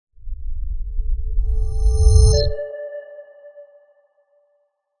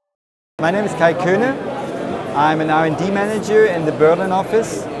My name is Kai Köhne. I'm an R&D manager in the Berlin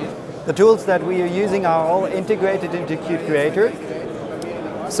office. The tools that we are using are all integrated into Qt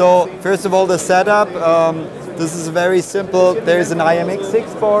Creator. So first of all, the setup. This is very simple. There's an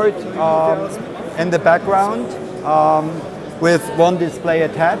IMX6 board in the background with one display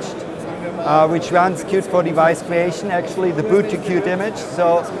attached, which runs Qt for device creation, actually the boot to Qt image.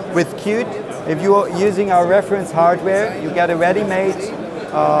 So with Qt, if you are using our reference hardware, you get a ready-made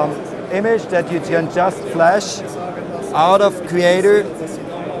image that you can just flash out of Creator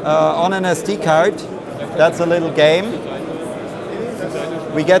on an SD card. That's a little game.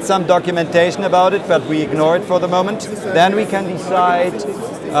 We get some documentation about it, but we ignore it for the moment. Then we can decide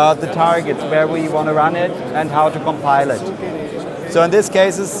the targets, where we want to run it and how to compile it. So in this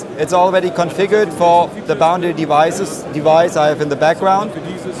case, it's already configured for the boundary device I have in the background.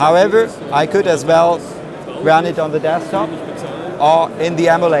 However, I could as well run it on the desktop or in the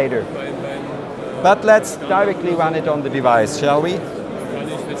emulator. But let's directly run it on the device, shall we?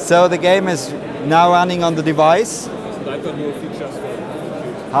 So the game is now running on the device.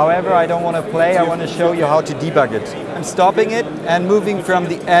 However, I don't want to play, I want to show you how to debug it. I'm stopping it and moving from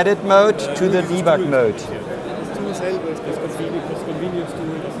the edit mode to the debug mode.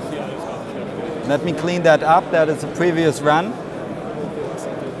 Let me clean that up, that is a previous run.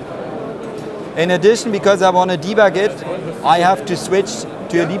 In addition, because I want to debug it, I have to switch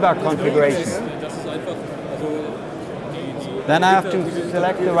to a debug configuration. Then I have to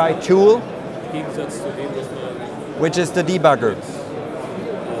select the right tool, which is the debugger.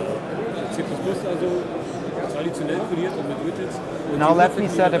 Now let me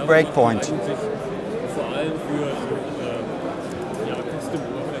set a breakpoint.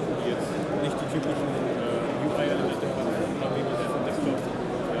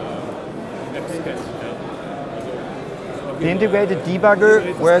 The integrated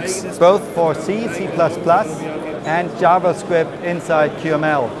debugger works both for C, C++, and JavaScript inside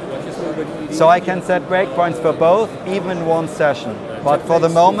QML. So I can set breakpoints for both, even in one session. But for the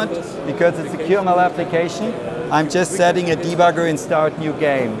moment, because it's a QML application, I'm just setting a debugger in start new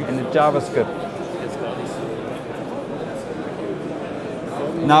game in the JavaScript.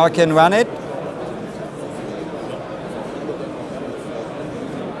 Now I can run it.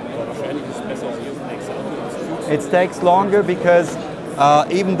 It takes longer because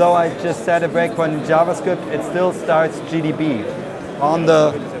even though I just set a breakpoint in JavaScript, it still starts GDB on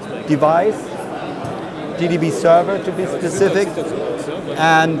the device, GDB server to be specific,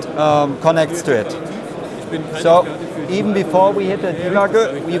 and connects to it. So even before we hit the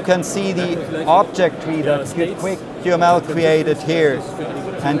debugger, you can see the object tree that QML created here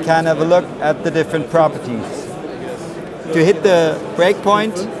and can have a look at the different properties. To hit the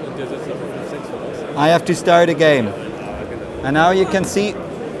breakpoint, I have to start a game. And now you can see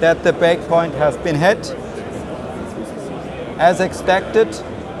that the breakpoint has been hit. As expected,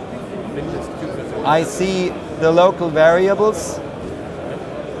 I see the local variables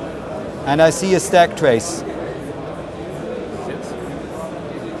and I see a stack trace.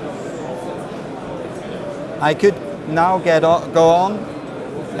 I could now go on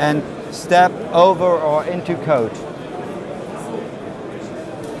and step over or into code.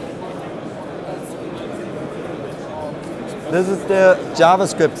 This is the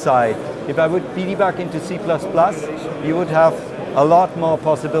JavaScript side. If I would debug into C++, you would have a lot more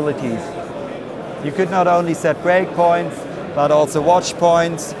possibilities. You could not only set breakpoints, but also watch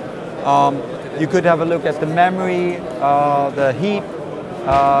points. You could have a look at the memory, the heap,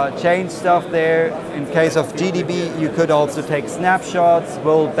 change stuff there. In case of GDB, you could also take snapshots,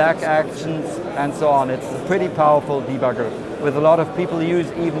 roll back actions, and so on. It's a pretty powerful debugger with a lot of people use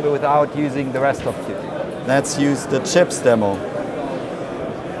even without using the rest of Qt. Let's use the chips demo.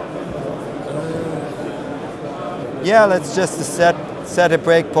 Yeah, let's just set a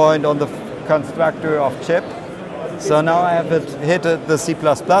breakpoint on the constructor of chip. So now I have hit the C++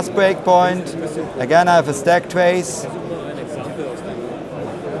 breakpoint. Again, I have a stack trace.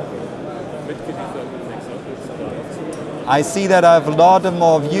 I see that I have a lot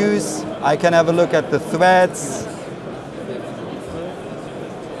more views. I can have a look at the threads,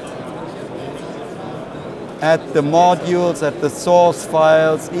 at the modules, at the source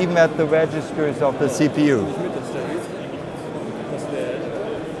files, even at the registers of the CPU.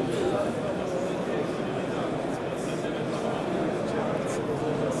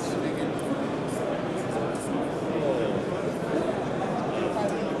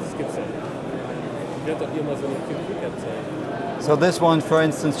 So this one, for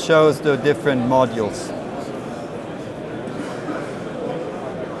instance, shows the different modules.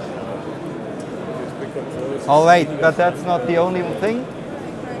 All right, but that's not the only thing.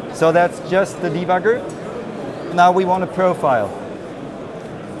 So that's just the debugger. Now we want to profile.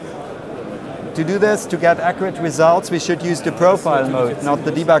 To do this, to get accurate results, we should use the profile mode, not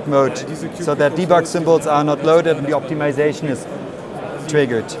the debug mode, so that debug symbols are not loaded and the optimization is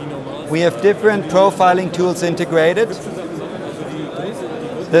triggered. We have different profiling tools integrated.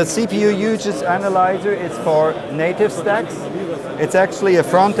 The CPU usage analyzer is for native stacks. It's actually a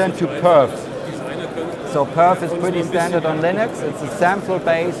front end to perf. So perf is pretty standard on Linux. It's a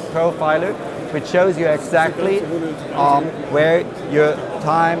sample-based profiler which shows you exactly where your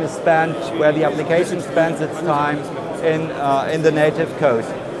time is spent, where the application spends its time in the native code.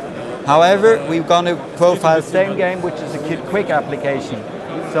 However, we're going to profile same game, which is a quick application.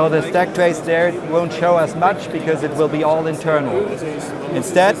 So the stack trace there won't show us much because it will be all internal.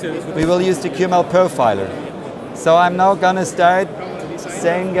 Instead, we will use the Qml Profiler. So I'm now going to start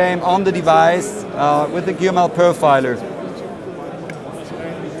same game on the device with the Qml Profiler.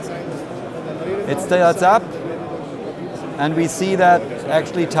 It starts up, and we see that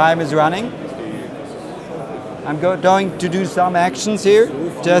actually time is running. I'm going to do some actions here,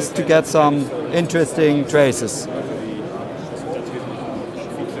 just to get some interesting traces.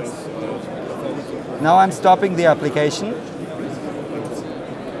 Now I'm stopping the application.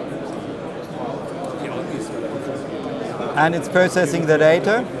 And it's processing the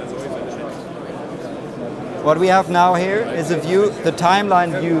data. What we have now here is a view, the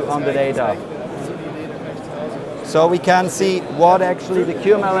timeline view on the data. So we can see what actually the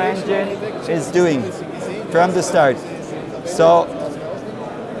Qml engine is doing from the start. So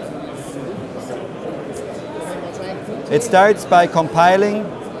it starts by compiling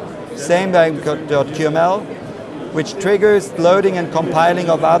same.qml, which triggers loading and compiling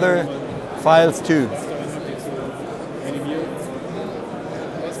of other files too.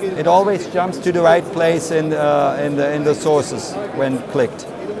 It always jumps to the right place in the sources when clicked.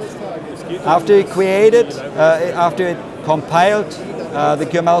 After it created, after it compiled the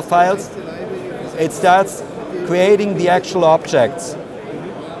QML files, it starts creating the actual objects,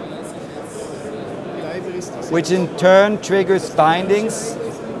 which in turn triggers bindings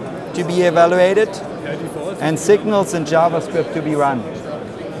to be evaluated and signals in JavaScript to be run.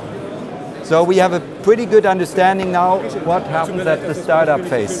 So we have a pretty good understanding now what happens at the startup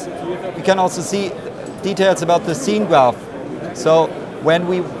phase. We can also see details about the scene graph. So when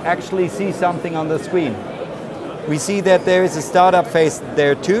we actually see something on the screen, we see that there is a startup phase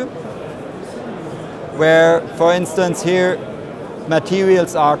there too, where, for instance, here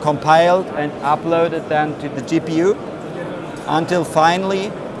materials are compiled and uploaded then to the GPU until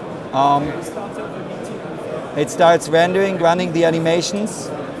finally it starts running the animations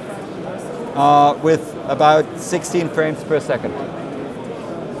with about 16 frames per second.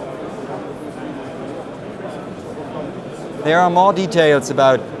 There are more details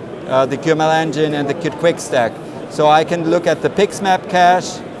about the QML engine and the Quick stack. So I can look at the pixmap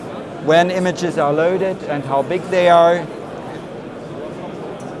cache, when images are loaded and how big they are.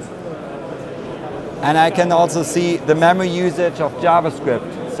 And I can also see the memory usage of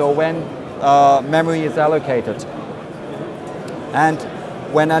JavaScript, so when memory is allocated and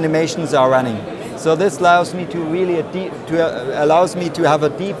when animations are running. So this allows me to really allows me to have a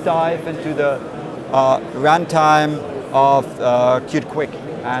deep dive into the runtime of Qt Quick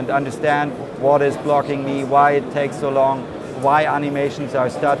and understand what is blocking me, why it takes so long, why animations are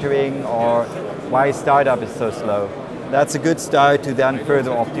stuttering, or why startup is so slow. That's a good start to then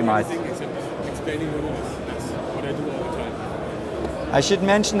further optimize. I should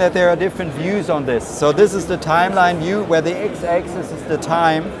mention that there are different views on this. So this is the timeline view where the x-axis is the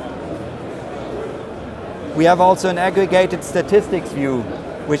time. We have also an aggregated statistics view,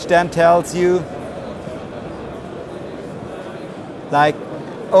 which then tells you like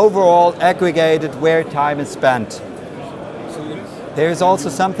overall aggregated where time is spent. There is also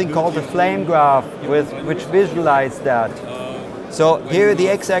something called the flame graph which visualizes that. So here the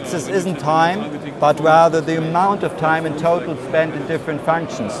x-axis isn't time, but rather the amount of time in total spent in different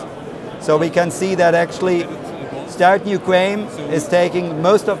functions. So we can see that actually start new frame is taking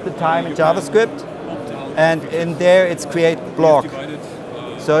most of the time in JavaScript, and in there it's create block.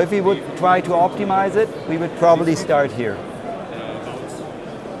 So if we would try to optimize it, we would probably start here.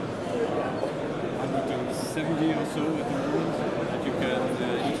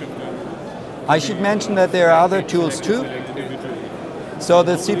 I should mention that there are other tools too. So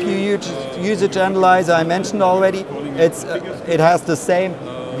the CPU usage analyzer I mentioned already, it has the same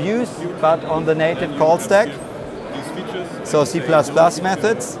views but on the native call stack. So C++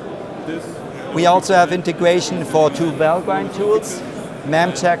 methods. We also have integration for two valgrind tools,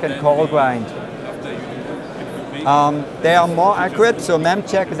 memcheck and callgrind. They are more accurate, so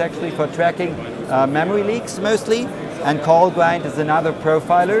memcheck is actually for tracking memory leaks mostly, and callgrind is another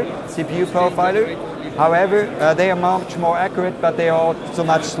profiler, CPU profiler. However, they are much more accurate, but they are also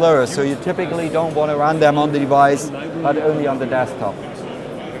much slower, so you typically don't want to run them on the device, but only on the desktop.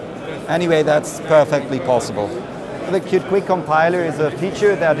 Anyway, that's perfectly possible. The Qt Quick Compiler is a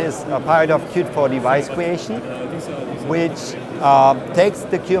feature that is a part of Qt for device creation, which takes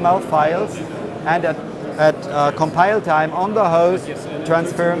the QML files and at compile time on the host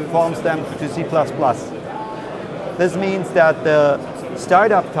transforms them to C++. This means that the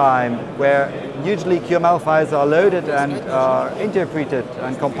startup time, where usually QML files are loaded and interpreted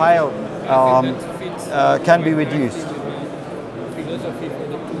and compiled, can be reduced.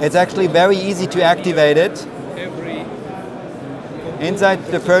 It's actually very easy to activate it. Inside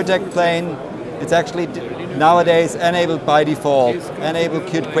the project plane, it's actually nowadays enabled by default, enable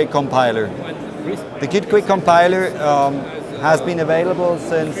Qt Quick Compiler. The Qt Quick Compiler has been available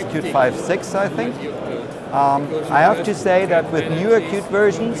since Qt 5.6, I think. I have to say that with newer Qt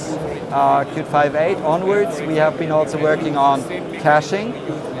versions, Qt 5.8 onwards, we have been also working on caching,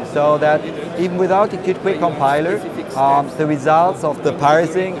 so that even without the Qt Quick Compiler, the results of the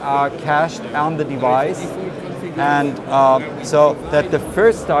parsing are cached on the device, and so that the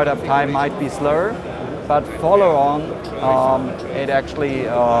first startup time might be slower, but follow on, it actually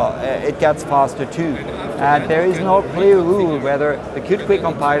it gets faster too. And there is no clear rule whether the Qt Quick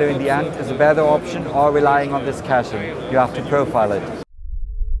Compiler in the end is a better option or relying on this caching. You have to profile it.